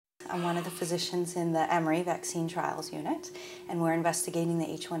I'm one of the physicians in the Emory Vaccine Trials Unit, and we're investigating the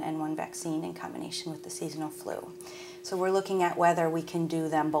H1N1 vaccine in combination with the seasonal flu. So we're looking at whether we can do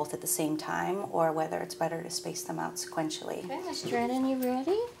them both at the same time or whether it's better to space them out sequentially. Okay, Ms. Drennan, you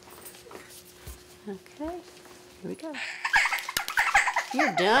ready? Okay, here we go.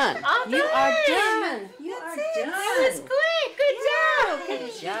 You're done. All you are done. You are done. That was quick. Good job.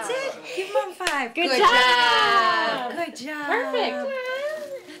 Good job. That's it. Give them 5. Good job. Good job. Perfect.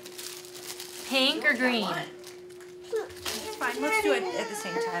 Pink or green? It's fine. Let's do it at the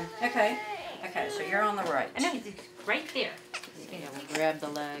same time. Okay. Okay, so you're on the right. I know. Right there. Yeah, we'll grab the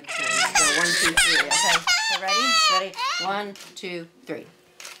legs and go 1, 2, 3. Okay, so ready? Ready? 1, 2, 3.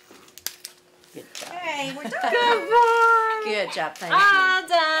 Good job. Hey, we're done. Good boy. Good job, thank All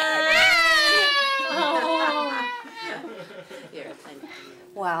done. you. Here, thank you.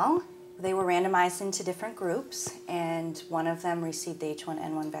 Well, they were randomized into different groups, and one of them received the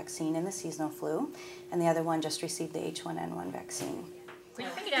H1N1 vaccine and the seasonal flu, and the other one just received the H1N1 vaccine. Put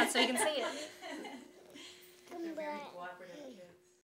your finger down so you can see it.